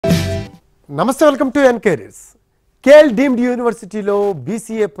నమస్తే, welcome to ఎన్కేరియర్స్. KL deemed యూనివర్సిటీలో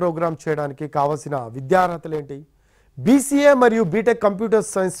BCA programme చేయడానికి కావాల్సిన విద్యార్హతలు ఏంటి? బీసీఏ మరియు బీటెక్ కంప్యూటర్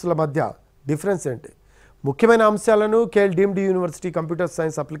సైన్స్ల మధ్య డిఫరెన్స్ ఏంటి? ముఖ్యమైన అంశాలను KL deemed university computer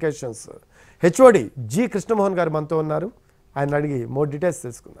science applications HOD G Krishnamohan గారు మనతో ఉన్నారు. ఆయన అడిగి మోర్ డీటెయిల్స్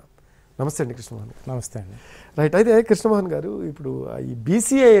తెలుసుకుందాం. నమస్తే అండి కృష్ణమోహన్. నమస్తే అండి. రైట్, అయితే కృష్ణమోహన్ గారు, ఇప్పుడు ఈ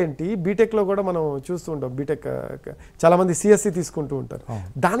బీసీఏ ఏంటి, బీటెక్లో కూడా మనం చూస్తూ ఉంటాం, బీటెక్ చాలామంది సిఎస్సి తీసుకుంటూ ఉంటారు.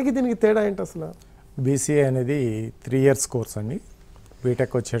 దానికి దీనికి తేడా ఏంటి అసలు? బీసీఏ అనేది 3 years కోర్స్ అండి.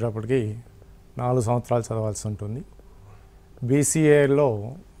 బీటెక్ వచ్చేటప్పటికి 4 సంవత్సరాలు చదవాల్సి ఉంటుంది. బీసీఏలో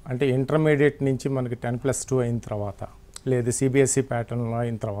అంటే ఇంటర్మీడియట్ నుంచి మనకి 10+2 అయిన తర్వాత, లేదు సిబిఎస్ఈ ప్యాటర్న్లో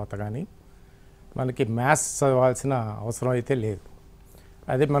అయిన తర్వాత కానీ మనకి మ్యాథ్స్ చదవాల్సిన అవసరం అయితే లేదు.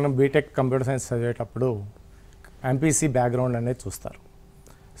 అదే మనం బీటెక్ కంప్యూటర్ సైన్స్ చదివేటప్పుడు ఎంపీసీ బ్యాక్గ్రౌండ్ అనేది చూస్తారు.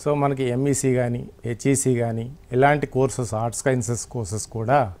 సో మనకి ఎంఈసీ కానీ హెచ్ఈసీ కానీ ఇలాంటి కోర్సెస్, ఆర్ట్స్ సైన్సెస్ కోర్సెస్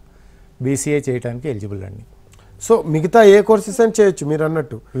కూడా బీసీఏ చేయడానికి ఎలిజిబుల్ అండి. సో మిగతా ఏ కోర్సెస్ అని చేయొచ్చు మీరు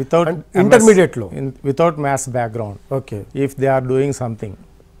అన్నట్టు వితౌట్ ఇంటర్మీడియట్లో, without maths background. Okay. If they are doing something,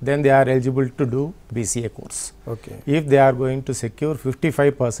 then they are eligible to do BCA course. Okay. If they are going to secure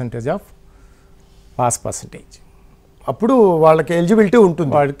 55% of pass percentage, అప్పుడు వాళ్ళకి eligibility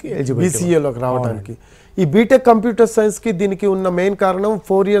ఉంటుంది బీసీఏలోకి రావడానికి. ఈ బీటెక్ కంప్యూటర్ సైన్స్కి దీనికి ఉన్న main కారణం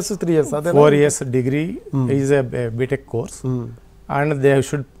 4 years 3 years. 4 years degree is a BTech course and they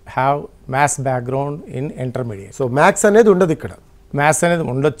should have maths background in intermediate. So maths అనేది ఉండదు ఇక్కడ. మ్యాథ్స్ అనేది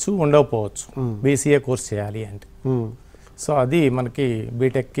ఉండొచ్చు, ఉండకపోవచ్చు BCA కోర్స్ చేయాలి అంటే. సో అది మనకి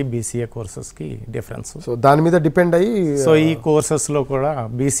బీటెక్కి బీసీఏ కోర్సెస్కి డిఫరెన్స్. సో దాని మీద డిపెండ్ అయ్యి, సో ఈ కోర్సెస్లో కూడా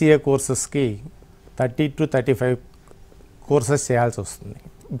బీసీఏ కోర్సెస్కి 30 to 35 కోర్సెస్ చేయాల్సి వస్తుంది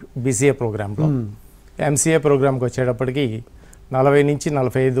బీసీఏ ప్రోగ్రాంలో. ఎంసీఏ ప్రోగ్రామ్కి వచ్చేటప్పటికి 40 నుంచి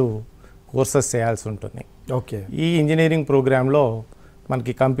 45 కోర్సెస్ చేయాల్సి ఉంటుంది. ఓకే. ఈ ఇంజనీరింగ్ ప్రోగ్రాంలో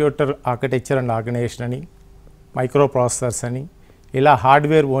మనకి కంప్యూటర్ ఆర్కిటెక్చర్ అండ్ ఆర్గనైజేషన్ అని, మైక్రో ప్రాసెసర్స్ అని, ఇలా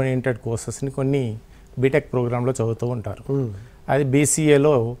హార్డ్వేర్ ఓరియంటెడ్ కోర్సెస్ని కొన్ని బీటెక్ ప్రోగ్రాంలో చదువుతూ ఉంటారు. అది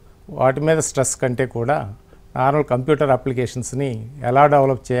బీసీఏలో వాటి మీద స్ట్రెస్ కంటే కూడా నార్మల్ కంప్యూటర్ అప్లికేషన్స్ని ఎలా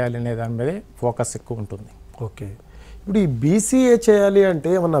డెవలప్ చేయాలి అనే దాని మీదే ఫోకస్ ఎక్కువ ఉంటుంది. ఓకే. ఇప్పుడు ఈ బీసీఏ చేయాలి అంటే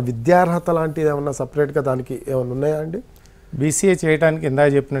ఏమన్నా విద్యార్హత లాంటిది ఏమన్నా సపరేట్గా దానికి ఏమన్నా ఉన్నాయా అండి? బీసీఏ చేయడానికి ఇందాక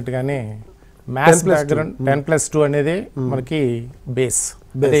చెప్పినట్టుగానే మ్యాథ్స్ బ్యాక్గ్రౌండ్ 10+2 అనేది మనకి బేస్.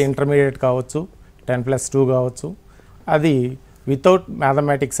 అదే ఇంటర్మీడియట్ కావచ్చు, 10+2 కావచ్చు. అది వితౌట్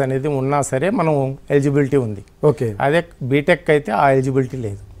మ్యాథమెటిక్స్ అనేది ఉన్నా సరే మనం ఎలిజిబిలిటీ ఉంది. ఓకే. అదే బీటెక్ అయితే ఆ ఎలిజిబిలిటీ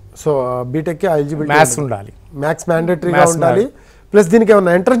లేదు. సో బీటెక్కి ఆ ఎలిజిబిలిటీ మ్యాథ్స్ ఉండాలి, మ్యాథ్స్ మ్యాండేటరీగా ఉండాలి. ప్లస్ దీనికి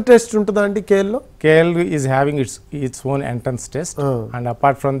ఏమన్నా ఎంట్రన్స్ టెస్ట్ ఉంటుందా అండి కేఎల్లో? KL is having its own entrance test and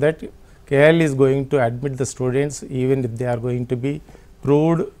apart from that KL is going to admit the students even if they are going to be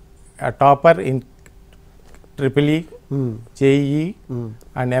proved a topper in EEE, JEE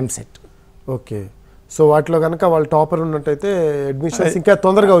and MSET. Okay. So వాటిలో కనుక వాళ్ళు topper ఉన్నట్టయితే admissions ఇంకా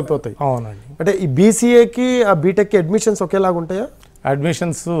తొందరగా అయిపోతాయి. అవునండి. అంటే ఈ బీసీఏకి ఆ బీటెక్కి అడ్మిషన్స్ ఒకేలాగా ఉంటాయా?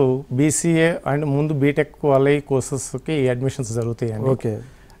 అడ్మిషన్స్ బీసీఏ అండ్ ముందు బీటెక్ వాళ్ళ కోర్సెస్కి అడ్మిషన్స్ జరుగుతాయండి. ఓకే.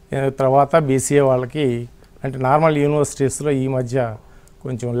 తర్వాత బీసీఏ వాళ్ళకి అంటే నార్మల్ యూనివర్సిటీస్లో ఈ మధ్య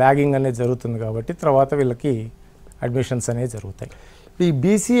కొంచెం ల్యాగింగ్ అనేది జరుగుతుంది కాబట్టి తర్వాత వీళ్ళకి అడ్మిషన్స్ అనేవి జరుగుతాయి. ఈ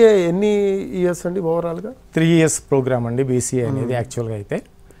బీసీఏ ఎన్ని ఇయర్స్ అండి ఓవరాల్గా? 3 years ప్రోగ్రామ్ అండి బీసీఏ అనేది. యాక్చువల్గా అయితే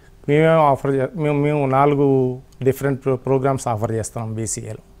మేము 4 డిఫరెంట్ ప్రోగ్రామ్స్ ఆఫర్ చేస్తాం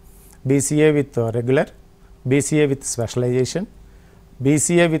బీసీఏలో. BCA with regular, BCA with specialisation,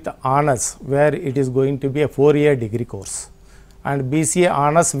 BCA with honours wear it is going to be a 4-year degree course, and BCA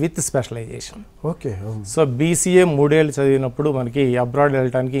honours with specialisation. Okay. So BCA 3 ఏళ్ళు చదివినప్పుడు మనకి abroad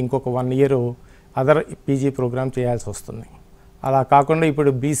వెళ్ళడానికి ఇంకొక 1 year other PG programme చేయాల్సి వస్తుంది. అలా కాకుండా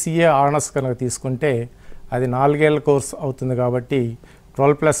ఇప్పుడు బీసీఏ ఆనర్స్ కనుక తీసుకుంటే అది 4 ఏళ్ల కోర్స్ అవుతుంది కాబట్టి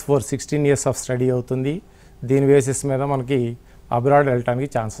 12+4 16 years ఆఫ్ స్టడీ అవుతుంది. దీని బేసిస్ మీద మనకి అబ్రాడ్ వెళ్ళడానికి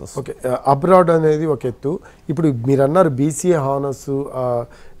ఛాన్సెస్. ఓకే. అబ్రాడ్ అనేది ఒక ఎత్తు. ఇప్పుడు మీరు అన్నారు BCA honours,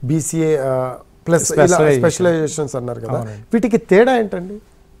 BCA plus specialisations అన్నారు కదా, వీటికి తేడా ఏంటండి?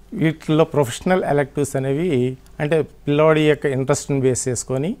 వీటిలో ప్రొఫెషనల్ ఎలెక్టివ్స్ అనేవి అంటే పిల్లవాడి యొక్క ఇంట్రెస్ట్ని బేస్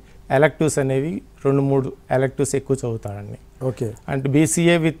చేసుకొని ఎలెక్టివ్స్ అనేవి 2-3 ఎలెక్టివ్స్ ఎక్కువ చదువుతాడండి. Okay. And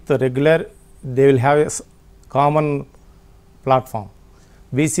BCA with regular they will have a common platform.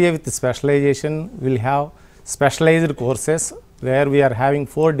 BCA with specialization will have specialized courses where we are having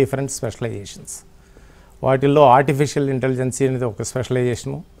 4 different specializations. వాటిల్లో ఆర్టిఫిషియల్ ఇంటెలిజెన్స్ అనేది ఒక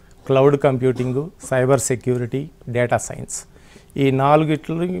specialisation, cloud computing, cyber security, data science. ఈ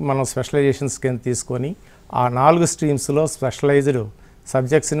 4 మనం specialisations కింద తీసుకొని ఆ 4 స్ట్రీమ్స్లో specialised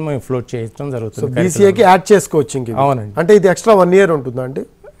సబ్జెక్ట్స్ని మేము float చేయడం జరుగుతుంది. బీసీఏకి యాడ్ చేసుకోవచ్చు ఇంక. అవునండి. అంటే ఇది ఎక్స్ట్రా 1 year ఉంటుందా అండి?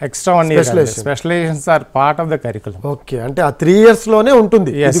 Extra 1 year specialisations are part of the curriculum. Okay, అంటే ఆ 3 years లోనే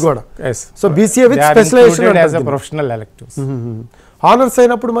ఉంటుంది ఇది కూడా. So BCA with They are specialisation included as a professional electives. Honours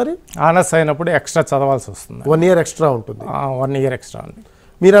అయినప్పుడు మరి ఆనర్స్ అయినప్పుడు ఎక్స్ట్రా చదవాల్సి వస్తుంది. 1 year ఎక్స్ట్రా ఉంటుంది. 1 year ఎక్స్ట్రా ఉంది.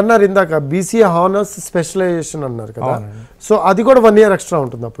 మీరు అన్నారు ఇందాక BCA హానర్స్ స్పెషలైజేషన్ అన్నారు కదా, సో అది కూడా 1 year ఎక్స్ట్రా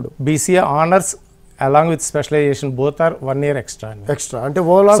ఉంటుంది అప్పుడు. BCA honours along with specialization both are 1 year extra. Extra అంటే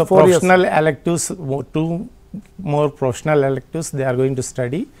overall 4 years. Professional electives, 2 more professional electives they are going to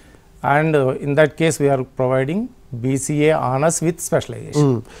study, and in that case we are providing BCA honors with specialization.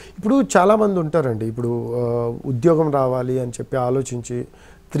 ఇప్పుడు చాలా మంది ఉంటారండి, ఇప్పుడు ఉద్యోగం రావాలి అని చెప్పి ఆలోచించి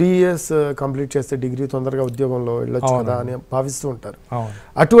 3 years కంప్లీట్ చేస్తే డిగ్రీ తొందరగా ఉద్యోగంలో వెళ్ళొచ్చు కదా అని భావిస్తూ ఉంటారు.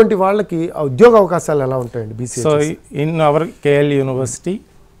 అటువంటి వాళ్ళకి ఉద్యోగ అవకాశాలు ఎలా ఉంటాయండి BCA? So in our KL University,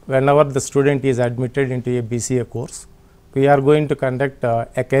 whenever the student is admitted into a BCA course, we are going to conduct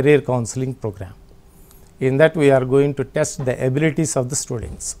a career counseling program. In that we are going to test the abilities of the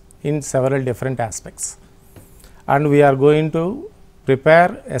students in several different aspects, and we are going to prepare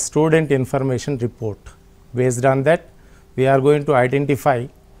a student information report. Based on that, we are going to identify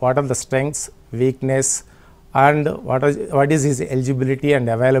what are the strengths, weakness, and what is his eligibility and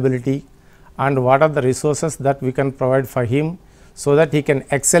availability, and what are the resources that we can provide for him so that he can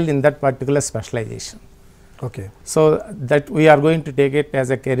excel in that particular specialization. Okay. So that we are going to take it as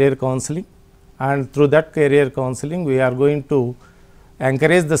a career counseling, and through that career counseling we are going to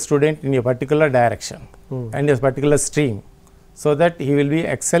encourage the student in a particular direction and a particular stream, so that he will be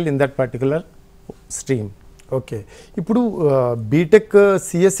excel in that particular stream. Okay, ఇప్పుడు BTech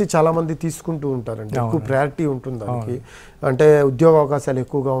CSC చాలా మంది తీసుకుంటూ ఉంటారండి, ఎక్కువ priority ఉంటుంది దానికి, అంటే ఉద్యోగ అవకాశాలు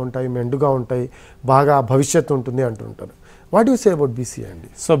ఎక్కువగా ఉంటాయి, మెండుగా ఉంటాయి, బాగా భవిష్యత్తు ఉంటుంది అంటుంటారు. What you say about BCA అండి?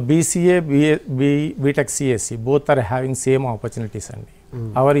 So BCA, B.Tech, CSE both are having same opportunities అండి.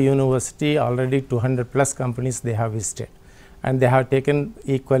 Our university already 200+ companies they have visited, and they have taken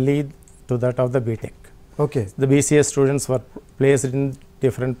equally to that of the B.Tech. Okay. The BCA students were placed in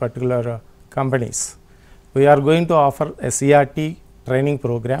different particular companies. We are going to offer a CRT training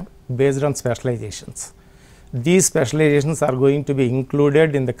program based on specializations. These specializations are going to be included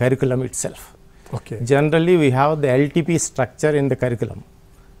in the curriculum itself. Okay. Generally we have the LTP structure in the curriculum,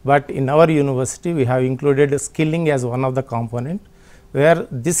 but in our university we have included skilling as one of the component, where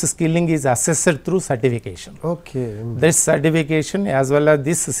this skilling is assessed through certification. Okay. This certification as well as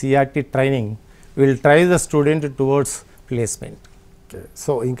this CRT training will drive the student towards placement.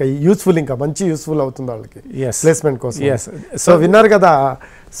 So ఇంకా useful, ఇంకా మంచి useful అవుతుంది వాళ్ళకి placement కోసం. So విన్నారు కదా,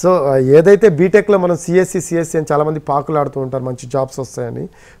 so ఏదైతే బీటెక్లో మనం సిఎస్సి అని చాలామంది పాకులాడుతూ ఉంటారు మంచి జాబ్స్ వస్తాయని,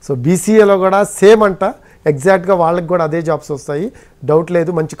 సో BCAలో కూడా సేమ్ అంట, ఎగ్జాక్ట్గా వాళ్ళకి కూడా అదే జాబ్స్ వస్తాయి, డౌట్ లేదు,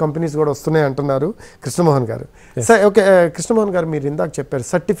 మంచి కంపెనీస్ కూడా వస్తున్నాయి అంటున్నారు కృష్ణమోహన్ గారు. సార్ ఓకే, కృష్ణమోహన్ గారు మీరు ఇందాక చెప్పారు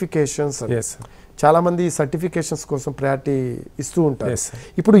సర్టిఫికేషన్స్, చాలామంది సర్టిఫికేషన్స్ కోసం ప్రయారిటీ ఇస్తూ ఉంటారు.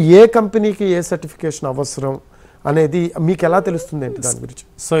 ఇప్పుడు ఏ కంపెనీకి ఏ సర్టిఫికేషన్ అవసరం అనేది మీకు ఎలా తెలుస్తుంది అంటే దాని గురించి?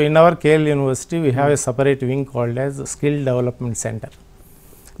 So in our KL University we have a separate wing called as Skill Development Center.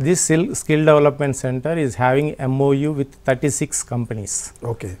 This Skill Development Center is having MOU with 36 companies.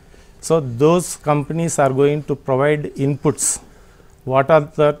 Okay. So those companies are going to provide inputs, what are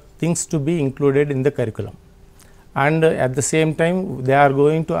the things to be included in the curriculum, and at the same time they are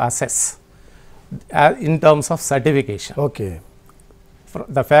going to assess in terms of certification. Okay.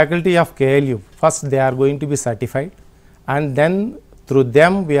 The faculty of KLU, first they are going to be certified, and then through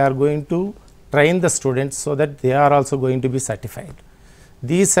them we are going to train the students so that they are also going to be certified.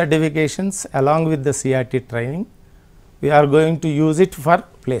 These certifications along with the CRT training, we are going to use it for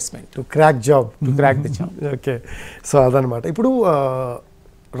placement. To crack job. To crack the job. Okay. So అదనమాట.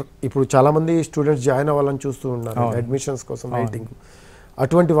 ఇప్పుడు చాలామంది students join అవ్వాలని చూస్తూ ఉన్నారు, admissions కోసం waiting.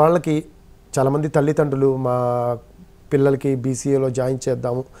 అటువంటి వాళ్ళకి చాలామంది తల్లిదండ్రులు మా పిల్లలకి BCAలో జాయిన్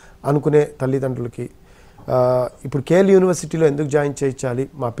చేద్దాము అనుకునే తల్లిదండ్రులకి ఇప్పుడు KL యూనివర్సిటీలో ఎందుకు జాయిన్ చేయించాలి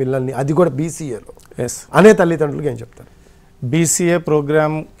మా పిల్లల్ని, అది కూడా BCAలో అనే తల్లిదండ్రులకి ఏం చెప్తారు? BCA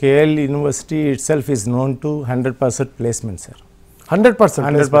program KL University itself is known to 100% placement, sir.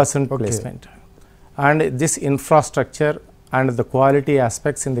 100% placement. And this infrastructure and the quality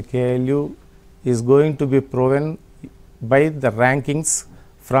aspects in the KLU is going to be proven by the rankings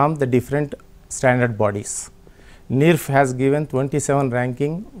from the different standard bodies. NEERF has given 27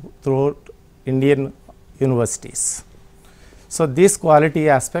 ranking throughout Indian universities. So these quality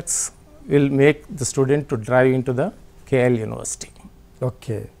aspects will make the student to drive into the KL University.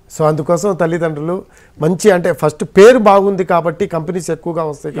 Okay, so అందుకోసం తల్లిదండ్రులు మంచి, అంటే first పేరు బాగుంది కాబట్టి companies ఎక్కువగా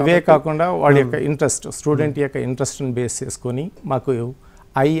వస్తాయి. ఇవే కాకుండా వాడి యొక్క ఇంట్రెస్ట్, స్టూడెంట్ యొక్క ఇంట్రెస్ట్ని బేస్ చేసుకొని మాకు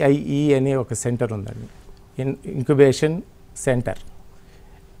IIE అనే ఒక సెంటర్ ఉందండి, ఇంక్యుబేషన్ సెంటర్.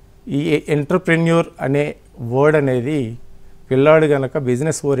 ఈ ఎంటర్ప్రెన్యూర్ అనే వర్డ్ అనేది పిల్లాడు కనుక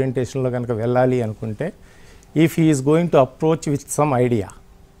బిజినెస్ ఓరియంటేషన్లో కనుక వెళ్ళాలి అనుకుంటే if he is going to approach with some idea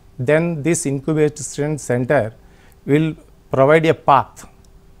then this incubation centre will provide a path,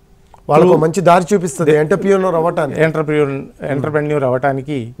 వాళ్ళకు మంచి దారి చూపిస్తుంది ఎంటర్ప్రెన్యూర్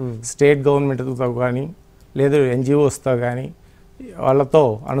అవ్వటానికి స్టేట్ గవర్నమెంట్తో కానీ లేదు ఎన్జిఓస్తో కానీ వాళ్ళతో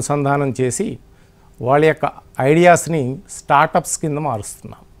అనుసంధానం చేసి వాళ్ళ యొక్క ఐడియాస్ని స్టార్టప్స్ కింద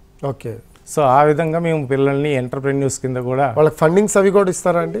మారుస్తున్నాం. ఓకే, సో ఆ విధంగా మేము పిల్లల్ని ఎంటర్ప్రెన్యూర్స్ కింద కూడా వాళ్ళకి ఫండింగ్స్ అవి కూడా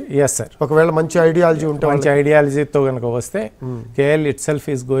ఇస్తారా అండి? Yes sir. ఒకవేళ మంచి ఐడియాలజీ ఉంటే, మంచి ఐడియాలజీతో కనుక వస్తే KL it self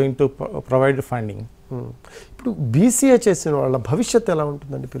is going to provide funding. ఇప్పుడు బీసీఏ చేసిన వాళ్ళ భవిష్యత్తు ఎలా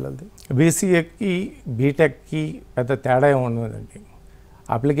ఉంటుందండి పిల్లలది? బీసీఏకి బీటెక్కి పెద్ద తేడా ఏమి ఉండదండి.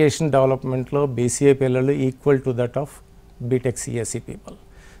 అప్లికేషన్ డెవలప్మెంట్లో బీసీఏ పిల్లలు equal to that of BTech CSC people.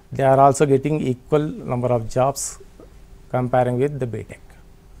 They are also getting equal number of jobs comparing with the BTech.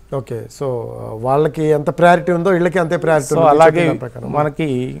 Okay, so వాళ్ళకి ఎంత ప్రయారిటీ ఉందో వీళ్ళకి అంతే ప్రయారిటీ. సో అలాగే మనకి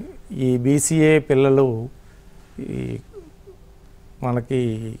ఈ బీసీఏ పిల్లలు మనకి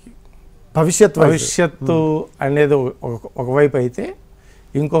భవిష్యత్తు అనేది ఒకవైపు అయితే,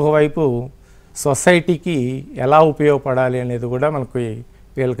 ఇంకొక వైపు సొసైటీకి ఎలా ఉపయోగపడాలి అనేది కూడా మనకి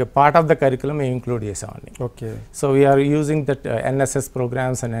వీళ్ళకి పార్ట్ ఆఫ్ ద కరికులం మేము ఇంక్లూడ్ చేసామండి. Okay, so we are using that NSS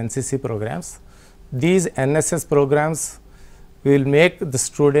programmes and NCC programmes. These NSS programmes will make the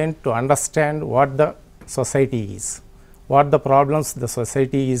student to understand what the society is, what the problems the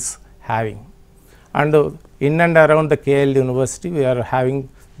society is having. And in and around the KL University, we are having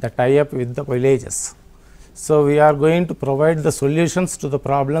the tie-up with the villages. So we are going to provide the solutions to the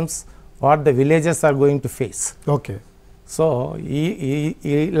problems what the villages are going to face. Okay. So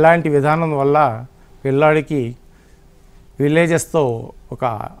ఇలాంటి విధానం వల్ల పిల్లాడికి విలేజెస్తో ఒక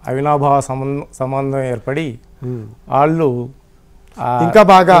అవినాభావ సంబంధం ఏర్పడి వాళ్ళు ఇంకా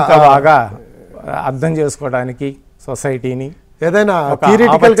బాగా అర్థం చేసుకోవడానికి సొసైటీని ఏదైనా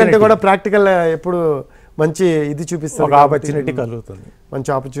థియరిటికల్ కంటే కూడా ప్రాక్టికల్ ఎప్పుడు మంచి ఇది చూపిస్తారు, ఒక ఆపర్చునిటీ కలుగుతుంది, మంచి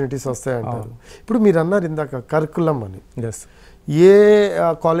ఆపర్చునిటీస్ వస్తాయంటారు. ఇప్పుడు మీరు అన్నారు ఇందాక కరికులం అని. ఎస్, ఏ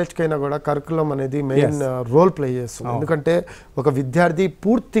కాలేజ్కైనా కూడా కరికులం అనేది మెయిన్ రోల్ ప్లే చేస్తుంది. ఎందుకంటే ఒక విద్యార్థి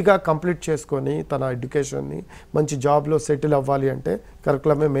పూర్తిగా కంప్లీట్ చేసుకొని తన ఎడ్యుకేషన్ని మంచి జాబ్లో సెటిల్ అవ్వాలి అంటే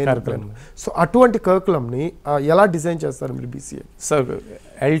కరికులమే మెయిన్. సో అటువంటి కరికులంని ఎలా డిజైన్ చేస్తారు మీరు బీసీఏ? సో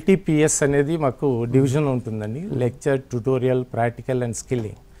ఎల్టీపీఎస్ అనేది మాకు డివిజన్ ఉంటుందండి, lecture, tutorial, practical and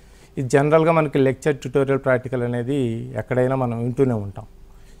skilling. ఇది జనరల్గా మనకి లెక్చర్, ట్యుటోరియల్, ప్రాక్టికల్ అనేది ఎక్కడైనా మనం వింటూనే ఉంటాం.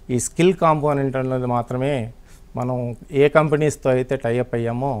 ఈ స్కిల్ కాంపోనెంట్ అనేది మాత్రమే మనం ఏ కంపెనీస్తో అయితే టైఅప్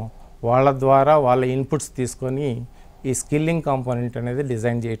అయ్యామో వాళ్ళ ద్వారా వాళ్ళ ఇన్పుట్స్ తీసుకొని ఈ స్కిల్లింగ్ కాంపోనెంట్ అనేది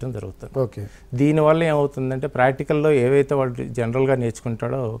డిజైన్ చేయడం జరుగుతుంది. ఓకే, దీనివల్ల ఏమవుతుందంటే ప్రాక్టికల్లో ఏవైతే వాడు జనరల్గా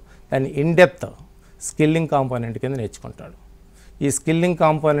నేర్చుకుంటాడో దాన్ని ఇన్డెప్త్ స్కిల్లింగ్ కాంపోనెంట్ కింద నేర్చుకుంటాడు. ఈ స్కిల్లింగ్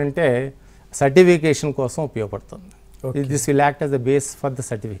కాంపోనెంటే సర్టిఫికేషన్ కోసం ఉపయోగపడుతుంది. This will act as the base for the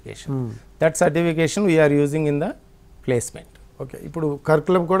certification. That certification we are using in the placement. Okay, ఇప్పుడు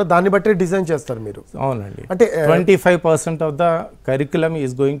కరికులం కూడా దాన్ని బట్టి డిజైన్ చేస్తారు మీరు? అవునండి. అంటే 25% of the curriculum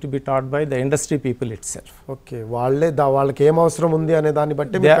is going to be taught by the industry people it self. Okay, వాళ్ళకి ఏం అవసరం ఉంది అనే దాన్ని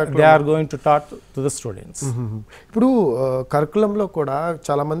బట్టి they are going to taught to the students. ఇప్పుడు కరికులంలో కూడా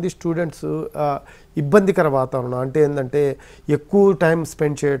చాలామంది స్టూడెంట్స్ ఇబ్బందికర వాతావరణం అంటే ఏంటంటే ఎక్కువ టైం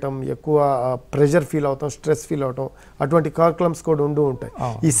స్పెండ్ చేయటం, ఎక్కువ ప్రెషర్ ఫీల్ అవటం, స్ట్రెస్ ఫీల్ అవటం, అటువంటి కరికులమ్స్ కూడా ఉంటాయి.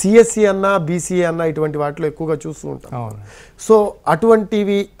 ఈ సిఎస్సి అన్నా బీసీఏ అన్నా ఇటువంటి వాటిలో ఎక్కువగా చూస్తూ ఉంటాం. సో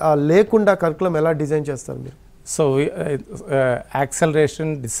అటువంటివి లేకుండా కరికులం ఎలా డిజైన్ చేస్తారు మీరు? సో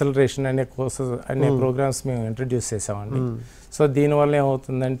యాక్సలరేషన్, డిసలరేషన్ అనే కోర్సెస్ అనే ప్రోగ్రామ్స్ మేము ఇంట్రడ్యూస్ చేసామండి. సో దీనివల్ల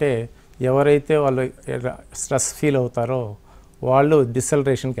ఏమవుతుందంటే ఎవరైతే వాళ్ళు స్ట్రెస్ ఫీల్ అవుతారో వాళ్ళు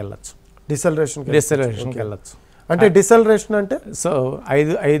డిసలరేషన్కి వెళ్ళచ్చు. డిసలరేషన్కి వెళ్ళచ్చు అంటే డిసలరేషన్ అంటే సో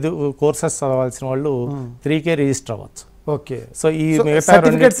ఐదు కోర్సెస్ చదవాల్సిన వాళ్ళు 3K రిజిస్టర్ అవ్వచ్చు. ఓకే, సో ఈ మిగతా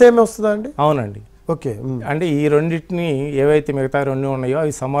సర్టిఫికెట్స్ ఏమి వస్తుందా అండి? అవునండి. ఓకే, అంటే ఈ రెండింటిని ఏవైతే మిగతా రెండు ఉన్నాయో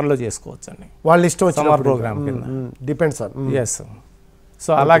అవి సమ్మర్లో చేసుకోవచ్చు అండి, వాళ్ళ ఇష్టం సమ్మర్ ప్రోగ్రామ్ కింద. Depends on. ఎస్.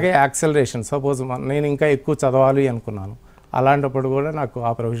 సో అలాగే యాక్సలరేషన్, సపోజ్ నేను ఇంకా ఎక్కువ చదవాలి అనుకున్నాను, అలాంటప్పుడు కూడా నాకు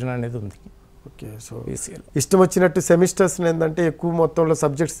ఆ ప్రొవిజన్ అనేది ఉంది. ఓకే, సో ఇష్టం వచ్చినట్టు సెమిస్టర్స్ ఏంటంటే ఎక్కువ మొత్తంలో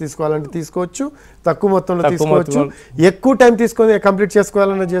సబ్జెక్ట్స్ తీసుకోవాలంటే తీసుకోవచ్చు, తక్కువ మొత్తంలో తీసుకోవచ్చు, ఎక్కువ టైం తీసుకొని కంప్లీట్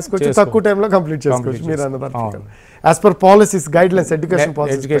చేసుకోవాలన్నా చేసుకోవచ్చు, తక్కువ టైంలో కంప్లీట్ చేసుకోవచ్చు. మీరు అన్నదాన్ని as per policies, guide lines, education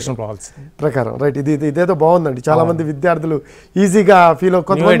policy ప్రకారం. రైట్, ఇదేదో బాగుందండి. చాలా మంది విద్యార్థులు ఈజీగా ఫీల్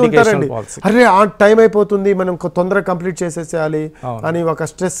కొంతమంది ఉంటారండి, అరే ఆ టైం అయిపోతుంది మనం తొందరగా కంప్లీట్ చేసేసేయాలి అని ఒక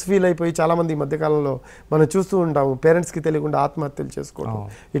స్ట్రెస్ ఫీల్ అయిపోయి చాలా మంది ఈ మధ్యకాలంలో మనం చూస్తూ ఉంటాము, పేరెంట్స్కి తెలియకుండా ఆత్మహత్యలు చేసుకోవడం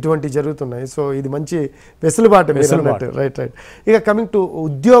ఇటువంటివి జరుగుతున్నాయి. సో ఇది మంచి వెసులుబాటు మీరు అన్నట్టు. రైట్. ఇక కమింగ్ టు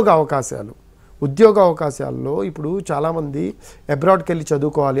ఉద్యోగ అవకాశాలు, ఉద్యోగ అవకాశాల్లో ఇప్పుడు చాలామంది అబ్రాడ్కి వెళ్ళి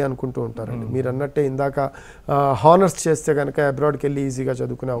చదువుకోవాలి అనుకుంటూ ఉంటారండి. మీరు అన్నట్టే ఇందాక హానర్స్ చేస్తే కనుక అబ్రాడ్కి వెళ్ళి ఈజీగా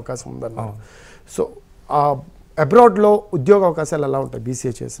చదువుకునే అవకాశం ఉందన్నారు. సో అబ్రాడ్లో ఉద్యోగ అవకాశాలు ఎలా ఉంటాయి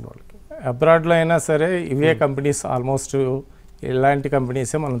BCA చేసిన వాళ్ళకి? అబ్రాడ్లో అయినా సరే ఇవే కంపెనీస్, ఆల్మోస్ట్ ఇలాంటి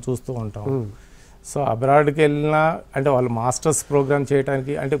కంపెనీసే మనం చూస్తూ ఉంటాం. సో అబ్రాడ్కి వెళ్ళినా అంటే వాళ్ళు మాస్టర్స్ ప్రోగ్రామ్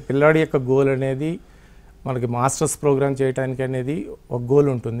చేయడానికి, అంటే పిల్లాడి యొక్క గోల్ అనేది మనకి మాస్టర్స్ ప్రోగ్రామ్ చేయడానికి అనేది ఒక గోల్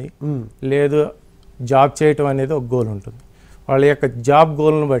ఉంటుంది, లేదు జాబ్ చేయటం అనేది ఒక గోల్ ఉంటుంది. వాళ్ళ యొక్క జాబ్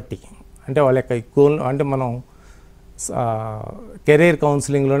గోల్ను బట్టి, అంటే వాళ్ళ యొక్క గోల్ అంటే మనం కెరీర్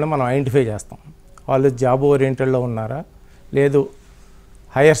కౌన్సిలింగ్లోనే మనం ఐడెంటిఫై చేస్తాం వాళ్ళు జాబ్ ఓరియంటెడ్లో ఉన్నారా, లేదు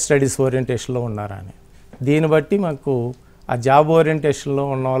హైయర్ స్టడీస్ ఓరియంటేషన్లో ఉన్నారా అని. దీన్ని బట్టి మాకు ఆ జాబ్ ఓరియంటేషన్లో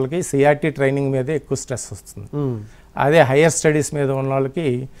ఉన్న వాళ్ళకి CRT ట్రైనింగ్ మీదే ఎక్కువ స్ట్రెస్ వస్తుంది. అదే హైయర్ స్టడీస్ మీద ఉన్న వాళ్ళకి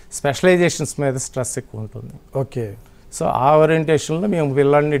స్పెషలైజేషన్స్ మీద స్ట్రెస్ ఎక్కువ ఉంటుంది. ఓకే. సో ఆ ఓరియంటేషన్లో మేము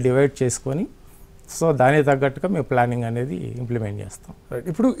పిల్లల్ని డివైడ్ చేసుకొని, సో దానికి తగ్గట్టుగా మేము ప్లానింగ్ అనేది ఇంప్లిమెంట్ చేస్తాం.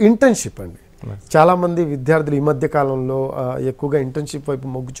 ఇప్పుడు ఇంటర్న్షిప్ అండి, చాలామంది విద్యార్థులు ఈ మధ్య కాలంలో ఎక్కువగా ఇంటర్న్షిప్ వైపు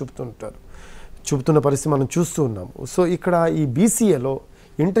మొగ్గు చూపుతున్న పరిస్థితి మనం చూస్తూ ఉన్నాము. సో ఇక్కడ ఈ BCAలో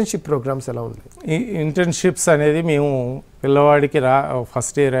ఇంటర్న్షిప్ ప్రోగ్రామ్స్ ఎలా ఉన్నాయి? ఈ ఇంటర్న్షిప్స్ అనేది మేము పిల్లవాడికి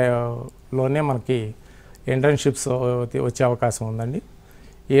ఫస్ట్ ఇయర్లోనే మనకి ఇంటర్న్షిప్స్ వచ్చే అవకాశం ఉందండి.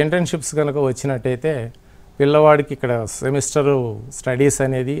 ఈ ఇంటర్న్షిప్స్ కనుక వచ్చినట్టయితే పిల్లవాడికి ఇక్కడ సెమిస్టర్ స్టడీస్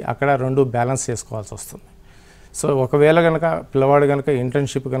అనేది అక్కడ రెండు బ్యాలెన్స్ చేసుకోవాల్సి వస్తుంది. సో ఒకవేళ కనుక పిల్లవాడు కనుక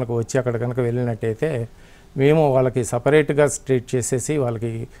ఇంటర్న్షిప్ కనుక వచ్చి అక్కడ కనుక వెళ్ళినట్టయితే మేము వాళ్ళకి సపరేట్గా ట్రీట్ చేసేసి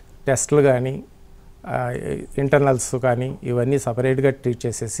వాళ్ళకి టెస్టులు కానీ ఇంటర్నల్స్ కానీ ఇవన్నీ సపరేట్గా ట్రీట్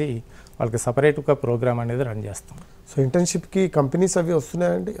చేసేసి వాళ్ళకి సపరేట్గా ప్రోగ్రామ్ అనేది రన్ చేస్తాం. సో ఇంటర్న్షిప్కి కంపెనీస్ అవి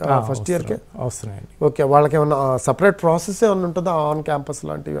వస్తున్నాయండి ఫస్ట్ ఇయర్కే? వస్తున్నాయండి. ఓకే. వాళ్ళకి ఏమన్నా సపరేట్ ప్రాసెస్ ఏమన్నా ఉంటుందా? ఆన్ క్యాంపస్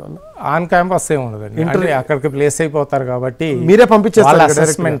లాంటివి ఏమన్నా? ఆన్ క్యాంపస్ ఏమి ఉండదండి, అంటే అక్కడికి ప్లేస్ అయిపోతారు కాబట్టి మీరే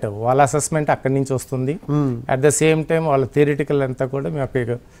పంపించేస్తారు. వాళ్ళ అసెస్మెంట్ అక్కడి నుంచి వస్తుంది. అట్ ద సేమ్ టైం వాళ్ళ థియరిటికల్ అంతా కూడా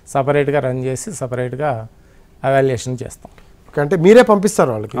మేము సపరేట్గా రన్ చేసి సపరేట్గా అవాల్యుయేషన్ చేస్తాం. అంటే మీరే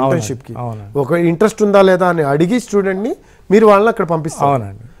పంపిస్తారు వాళ్ళకి ఇంటర్న్షిప్కి? ఒక ఇంట్రెస్ట్ ఉందా లేదా అని అడిగి స్టూడెంట్ని మీరు వాళ్ళని అక్కడ పంపిస్తారు?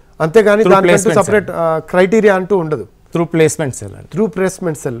 అవునండి. అంతేగాని దానికంటూ సపరేట్ క్రైటీరియా అంటూ ఉండదు? త్రూ ప్లేస్మెంట్ సెల్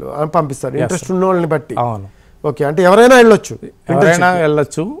అని పంపిస్తారు ఇంట్రెస్ట్ ఉన్న వాళ్ళని బట్టి? అవును. ఓకే. అంటే ఎవరైనా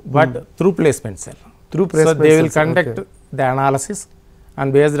వెళ్ళొచ్చు, but through placement cell. They will conduct the analysis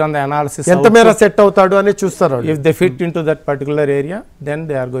and based on the analysis ఎంత మేర సెట్ అవుతాడు అని చూస్తారు. If they fit in to that particular area then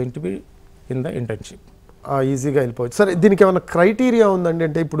they are going to be in the internship. ఈజీగా వెళ్ళిపోవచ్చు. సరే, దీనికి ఏమైనా క్రైటీరియా ఉందండి?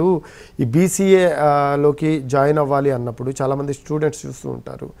 అంటే ఇప్పుడు ఈ BCAలోకి జాయిన్ అవ్వాలి అన్నప్పుడు చాలామంది స్టూడెంట్స్ చూస్తూ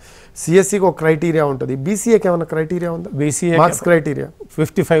ఉంటారు, CSEకి ఒక క్రైటీరియా ఉంటుంది, BCAకి ఏమైనా క్రైటీరియా ఉందా? BCA marks criteria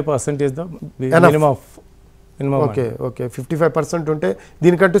 55% is the minimum. Okay. 55% ఉంటే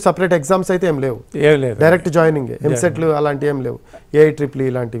దీనికంటూ సపరేట్ ఎగ్జామ్స్ అయితే ఏం లేవు? డైరెక్ట్ జాయినింగ్, ఎంసెట్లు అలాంటివి ఏం లేవు? AIEEE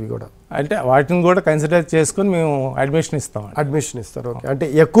ఇలాంటివి కూడా అంటే వాటిని కూడా కన్సిడర్ చేసుకొని మేము అడ్మిషన్ ఇస్తారు. ఓకే. అంటే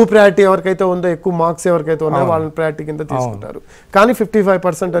ఎక్కువ ప్రయారిటీ ఎవరికైతే ఉందో, ఎక్కువ మార్క్స్ ఎవరికైతే ఉన్నాయో వాళ్ళని ప్రయారిటీ కింద తీసుకుంటారు. కానీ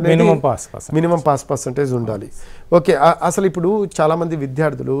 55% అనేది మినిమం పాస్ పర్సంటేజ్ ఉండాలి. ఓకే. అసలు ఇప్పుడు చాలామంది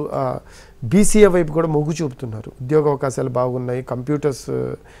విద్యార్థులు BCA వైపు కూడా మొగ్గు చూపుతున్నారు, ఉద్యోగ అవకాశాలు బాగున్నాయి, కంప్యూటర్స్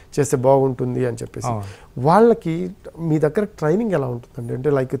చేస్తే బాగుంటుంది అని చెప్పేసి. వాళ్ళకి మీ దగ్గర ట్రైనింగ్ ఎలా ఉంటుందండి? అంటే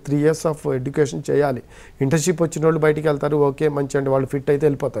లైక్ 3 years ఆఫ్ ఎడ్యుకేషన్ చేయాలి, ఇంటర్న్షిప్ వచ్చిన వాళ్ళు బయటికి వెళ్తారు, ఓకే మంచి అంటే వాళ్ళు ఫిట్ అయితే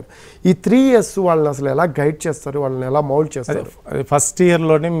వెళ్ళిపోతారు. ఈ 3 years వాళ్ళని అసలు ఎలా గైడ్ చేస్తారు, వాళ్ళని ఎలా మౌల్డ్ చేస్తారు? ఫస్ట్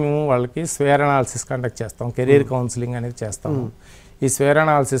ఇయర్లోనే మేము వాళ్ళకి స్వేర్ అనాలిసిస్ కండక్ట్ చేస్తాం, కెరీర్ కౌన్సిలింగ్ అనేది చేస్తాము. ఈ స్వేర్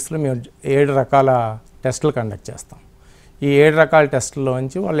అనాలిసిస్లో మేము 7 రకాల టెస్టులు కండక్ట్ చేస్తాం. ఈ 7 రకాల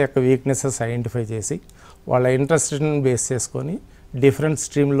టెస్టుల్లోంచి వాళ్ళ యొక్క వీక్నెసెస్ ఐడెంటిఫై చేసి వాళ్ళ ఇంట్రెస్ట్ని బేస్ చేసుకొని డిఫరెంట్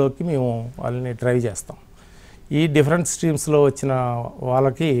స్ట్రీమ్లోకి మేము వాళ్ళని డ్రైవ్ చేస్తాం. ఈ డిఫరెంట్ స్ట్రీమ్స్లో వచ్చిన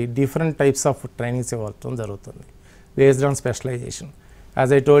వాళ్ళకి డిఫరెంట్ టైప్స్ ఆఫ్ ట్రైనింగ్స్ ఇవ్వడం జరుగుతుంది based on specialisation.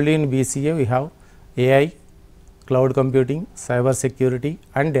 As I told you, in BCA we have AI, cloud computing, cyber security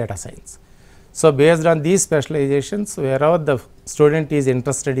and data science. So based on these specializations, wherever the student is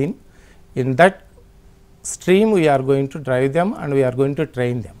interested in that stream we are going to drive them and we are going to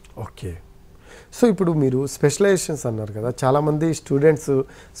train them. Okay. So ఇప్పుడు మీరు specialisations అన్నారు కదా, చాలామంది students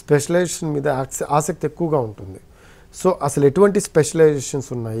specialisation మీద ఆసక్తి ఎక్కువగా ఉంటుంది. So అసలు ఎటువంటి స్పెషలైజేషన్స్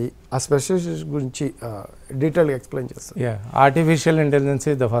ఉన్నాయి, ఆ స్పెషలైజేషన్ గురించి డీటెయిల్గా ఎక్స్ప్లెయిన్ చేస్తారు? Artificial intelligence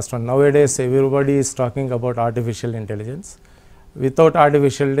is the first one. Nowadays everybody is talking about artificial intelligence. Without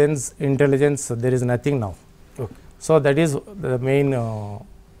artificial intelligence there is nothing now. Okay. So that is the main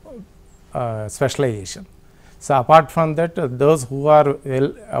specialization. So apart from that, those who are well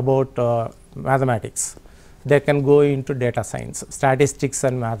about mathematics, they can go into data science, statistics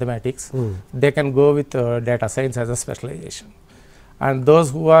and mathematics. They can go with data science as a specialization. And those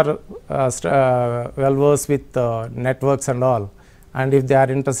who are well versed with networks and all, and if they are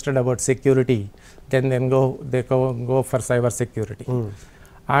interested about security, then they go for cyber security.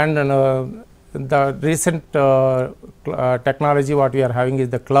 And the recent technology what we are having is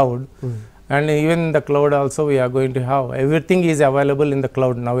the cloud, and even in the cloud also we are going to have everything is available in the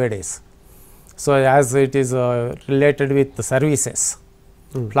cloud nowadays. So as it is related with the services,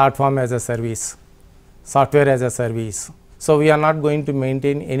 platform as a service, software as a service, so we are not going to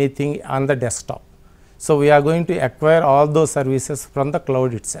maintain anything on the desktop. So we are going to acquire all those services from the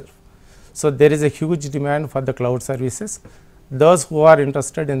cloud itself. So there is a huge demand for the cloud services. Those who are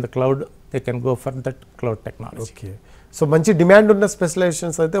interested in the cloud, they can go for that cloud technology. Okay, so మంచి demand ఉన్న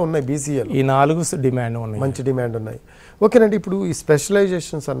specialisations అయితే ఉన్నాయి బీసీఏలో. ఈ 4 demand ఉన్నాయి, మంచి demand ఉన్నాయి. ఓకేనండి, ఇప్పుడు ఈ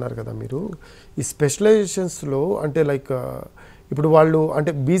స్పెషలైజేషన్స్ అన్నారు కదా మీరు, ఈ స్పెషలైజేషన్స్లో అంటే లైక్ ఇప్పుడు వాళ్ళు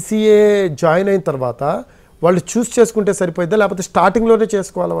అంటే బీసీఏ జాయిన్ అయిన తర్వాత వాళ్ళు చూస్ చేసుకుంటే సరిపోయిద్దా, లేకపోతే స్టార్టింగ్లోనే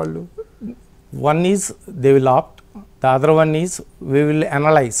చేసుకోవాలా వాళ్ళు? One is they will opt, the other one is we will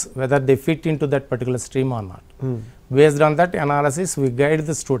analyze whether they fit into that particular stream or not. Based on that analysis, we guide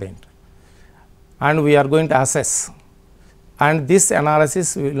the student and we are going to assess. And this analysis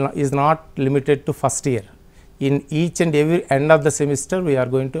is not limited to first year. In each and every end of the semester, we are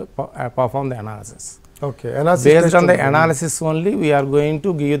going to perform the analysis. Okay. Based on the analysis only, we are going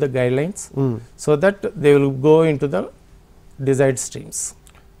to give you the guidelines so that they will go into the desired streams.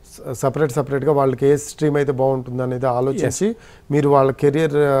 సపరేట్గా వాళ్ళకి ఏ stream అయితే బాగుంటుంది అనేది ఆలోచించి మీరు వాళ్ళ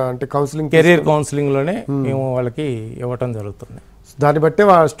career అంటే కౌన్సిలింగ్లోనే మేము వాళ్ళకి ఇవ్వటం జరుగుతుంది. దాన్ని బట్టే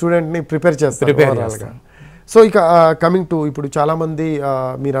వాళ్ళ స్టూడెంట్ని ప్రిపేర్ చేస్తారు. సో ఇక కమింగ్ టు ఇప్పుడు చాలామంది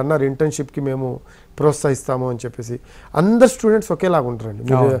మీరు అన్నారు ఇంటర్న్షిప్కి మేము ప్రోత్సహిస్తాము అని చెప్పేసి, అందరు స్టూడెంట్స్ ఒకేలాగా ఉంటారండి.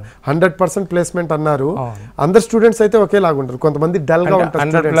 మీరు 100% ప్లేస్మెంట్ అన్నారు, అందరు స్టూడెంట్స్ అయితే ఒకేలాగా ఉంటారు. కొంతమంది డల్గా ఉంటారు.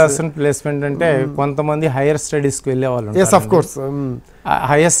 100% ప్లేస్మెంట్ అంటే కొంతమంది హైయర్ స్టడీస్కి వెళ్ళే వాళ్ళు. Yes, of course.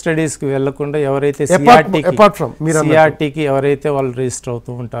 హైయర్ స్టడీస్కి వెళ్ళకుండా ఎవరైతే సిఆర్టీకి ఎవరైతే వాళ్ళు రిజిస్టర్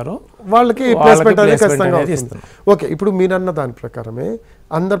అవుతూ ఉంటారో వాళ్ళకి ప్లేస్మెంట్ అనేది ఖచ్చితంగా ఇస్తారు. ఓకే, ఇప్పుడు మీరు అన్న దాని ప్రకారమే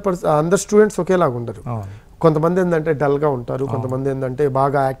అందరు స్టూడెంట్స్ ఒకేలాగా ఉండరు. కొంతమంది ఏంటంటే డల్గా ఉంటారు, కొంతమంది ఏంటంటే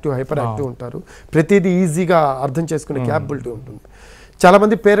బాగా యాక్టివ్, హైపర్ యాక్టివ్ ఉంటారు. ప్రతిదీ ఈజీగా అర్థం చేసుకునే క్యాపబిలిటీ ఉంటుంది.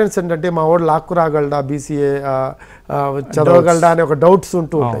 చాలామంది పేరెంట్స్ ఏంటంటే మా వాడు లాక్కు రాగలడా, బీసీఏ చదవగలడా అనే ఒక డౌట్స్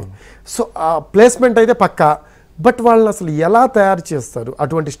ఉంటూ ఉంటాయి. సో ప్లేస్మెంట్ అయితే పక్కా, బట్ వాళ్ళని అసలు ఎలా తయారు చేస్తారు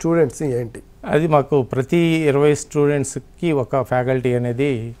అటువంటి స్టూడెంట్స్ ఏంటి? అది మాకు ప్రతి 20 స్టూడెంట్స్కి ఒక ఫ్యాకల్టీ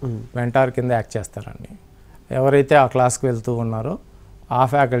అనేది మెంటార్ కింద యాక్ట్ చేస్తారండి. ఎవరైతే ఆ క్లాస్కి వెళ్తూ ఉన్నారో ఆ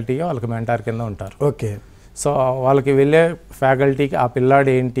ఫ్యాకల్టీ వాళ్ళకి మెంటార్ కింద ఉంటారు. ఓకే. సో వాళ్ళకి వెళ్ళే ఫ్యాకల్టీకి ఆ పిల్లాడు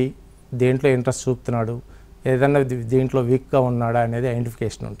ఏంటి, దేంట్లో ఇంట్రెస్ట్ చూపుతున్నాడు, ఏదన్నా దీంట్లో వీక్గా ఉన్నాడా అనేది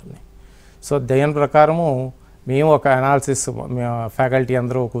ఐడెంటిఫికేషన్ ఉంటుంది. సో దాని ప్రకారము మేము ఒక అనాలిసిస్, ఫ్యాకల్టీ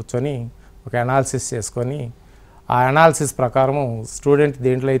అందరూ కూర్చొని ఒక అనాలిసిస్ చేసుకొని ఆ అనాలిసిస్ ప్రకారము స్టూడెంట్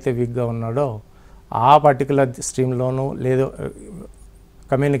దేంట్లో అయితే వీక్గా ఉన్నాడో ఆ పర్టికులర్ స్ట్రీమ్లోనూ, లేదు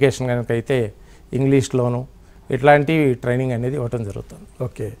కమ్యూనికేషన్ కనుక అయితే ఇంగ్లీష్లోను ఇట్లాంటి ట్రైనింగ్ అనేది ఇవ్వటం జరుగుతుంది.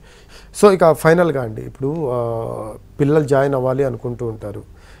 ఓకే. సో ఇక ఫైనల్గా అండి, ఇప్పుడు పిల్లలు జాయిన్ అవ్వాలి అనుకుంటూ ఉంటారు,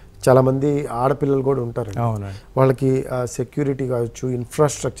 చాలామంది ఆడపిల్లలు కూడా ఉంటారు. అవునండి. వాళ్ళకి సెక్యూరిటీ కావచ్చు,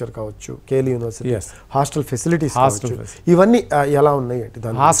 ఇన్ఫ్రాస్ట్రక్చర్ కావచ్చు, కేఎల్ యూనివర్సిటీ హాస్టల్ ఫెసిలిటీస్, ఇవన్నీ ఎలా ఉన్నాయి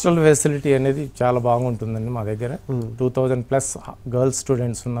అంటే? హాస్టల్ ఫెసిలిటీ అనేది చాలా బాగుంటుందండి. మా దగ్గర 2000+ గర్ల్స్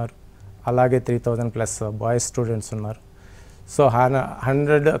స్టూడెంట్స్ ఉన్నారు, అలాగే 3000+ బాయ్స్ స్టూడెంట్స్ ఉన్నారు. సో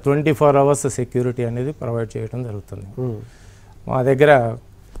 124 hours సెక్యూరిటీ అనేది ప్రొవైడ్ చేయడం జరుగుతుంది. మా దగ్గర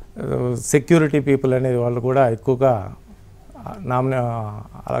సెక్యూరిటీ పీపుల్ అనేది వాళ్ళు కూడా ఎక్కువగా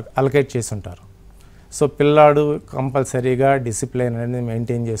అలొకేట్ చేసి ఉంటారు. సో పిల్లాడు కంపల్సరీగా డిసిప్లిన్ అనేది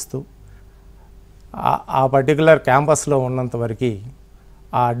మెయింటైన్ చేస్తూ ఆ పర్టికులర్ క్యాంపస్లో ఉన్నంత వరకు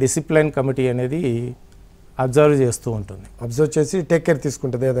ఆ డిసిప్లిన్ కమిటీ అనేది అబ్జర్వ్ చేస్తూ ఉంటుంది. అబ్జర్వ్ చేసి టేక్ కేర్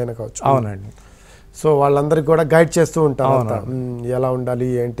తీసుకుంటుంది ఏదైనా కావచ్చు. అవునండి. సో వాళ్ళందరికీ కూడా గైడ్ చేస్తూ ఉంటారు ఎలా ఉండాలి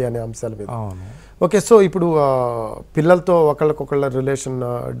ఏంటి అనే అంశాల మీద. ఓకే. సో ఇప్పుడు పిల్లలతో ఒకళ్ళకొకళ్ళ రిలేషన్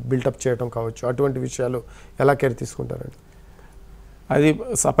బిల్డప్ చేయడం కావచ్చు, అటువంటి విషయాలు ఎలా కేర్ తీసుకుంటారండి? అది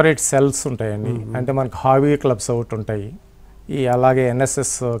సపరేట్ సెల్స్ ఉంటాయండి. అంటే మనకు హాబీ క్లబ్స్ ఒకటి ఉంటాయి, అలాగే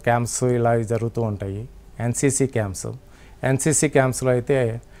ఎన్ఎస్ఎస్ క్యాంప్స్ ఇలా జరుగుతూ ఉంటాయి. ఎన్సీసీ క్యాంప్స్లో అయితే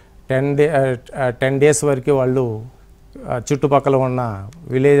 10 days వరకు వాళ్ళు చుట్టుపక్కల ఉన్న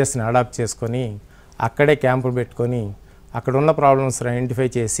విలేజెస్ని అడాప్ట్ చేసుకొని అక్కడే క్యాంపులు పెట్టుకొని అక్కడ ఉన్న ప్రాబ్లమ్స్ ఐడెంటిఫై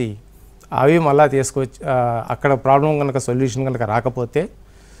చేసి అవి మళ్ళీ తీసుకొచ్చి అక్కడ ప్రాబ్లం కనుక సొల్యూషన్ కనుక రాకపోతే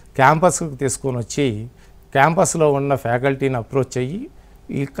క్యాంపస్కి తీసుకొని వచ్చి క్యాంపస్లో ఉన్న ఫ్యాకల్టీని అప్రోచ్ అయ్యి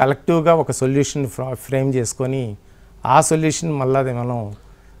ఈ కలెక్టివ్గా ఒక సొల్యూషన్ ఫ్రేమ్ చేసుకొని ఆ సొల్యూషన్ మళ్ళీ మనం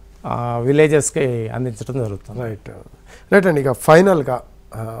విలేజెస్కి అందించడం జరుగుతుంది. రైట్ అండి. ఇక ఫైనల్గా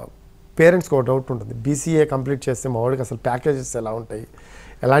పేరెంట్స్కి ఒక డౌట్ ఉంటుంది, బీసీఏ కంప్లీట్ చేస్తే మా వాడికి అసలు ప్యాకేజెస్ ఎలా ఉంటాయి,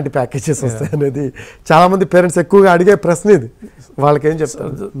 ఎలాంటి ప్యాకేజెస్ వస్తాయి అనేది చాలామంది పేరెంట్స్ ఎక్కువగా అడిగే ప్రశ్న ఇది. వాళ్ళకి ఏం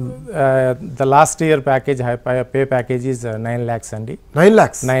చెప్తారు? The last year package pay package is 9 lakhs అండి. 9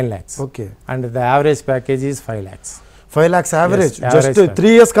 lakhs. 9 lakhs. Okay. And the average package is 5 lakhs. 5 lakhs average. Yes, just average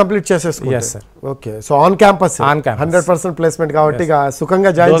 3 years complete చేసేసుకుంటారు. Yes, sir. Okay. So on campus 100% placement కాబట్టి ఇక సుఖంగా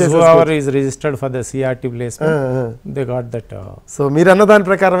join Those చేసేసుకోవచ్చు. whoever is registered for the CRT placement, they got that. So మీరు అన్న దాని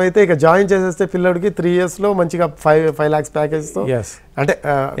ప్రకారం అయితే ఇక జాయిన్ చేసేస్తే పిల్లడికి 3 years లో మంచిగా 5 lakhs ప్యాకేజ్తో Yes. అంటే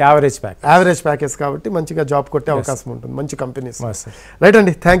యావరేజ్ ప్యాకేజ్ కాబట్టి మంచిగా జాబ్ కొట్టే అవకాశం ఉంటుంది మంచి కంపెనీస్. Yes, sir. రైట్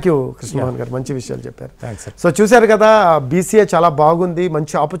అండి, థ్యాంక్ యూ కృష్ణమోహన్ గారు, మంచి విషయాలు చెప్పారు. Thanks, sir. సో చూశారు కదా, BCA చాలా బాగుంది,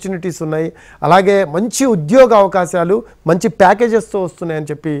 మంచి ఆపర్చునిటీస్ ఉన్నాయి, అలాగే మంచి ఉద్యోగ అవకాశాలు మంచి ప్యాకేజెస్తో వస్తున్నాయని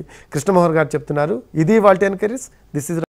చెప్పి కృష్ణమోహన్ గారు చెప్తున్నారు. ఇది వాళ్ళ ఎన్క్వైరీస్. This is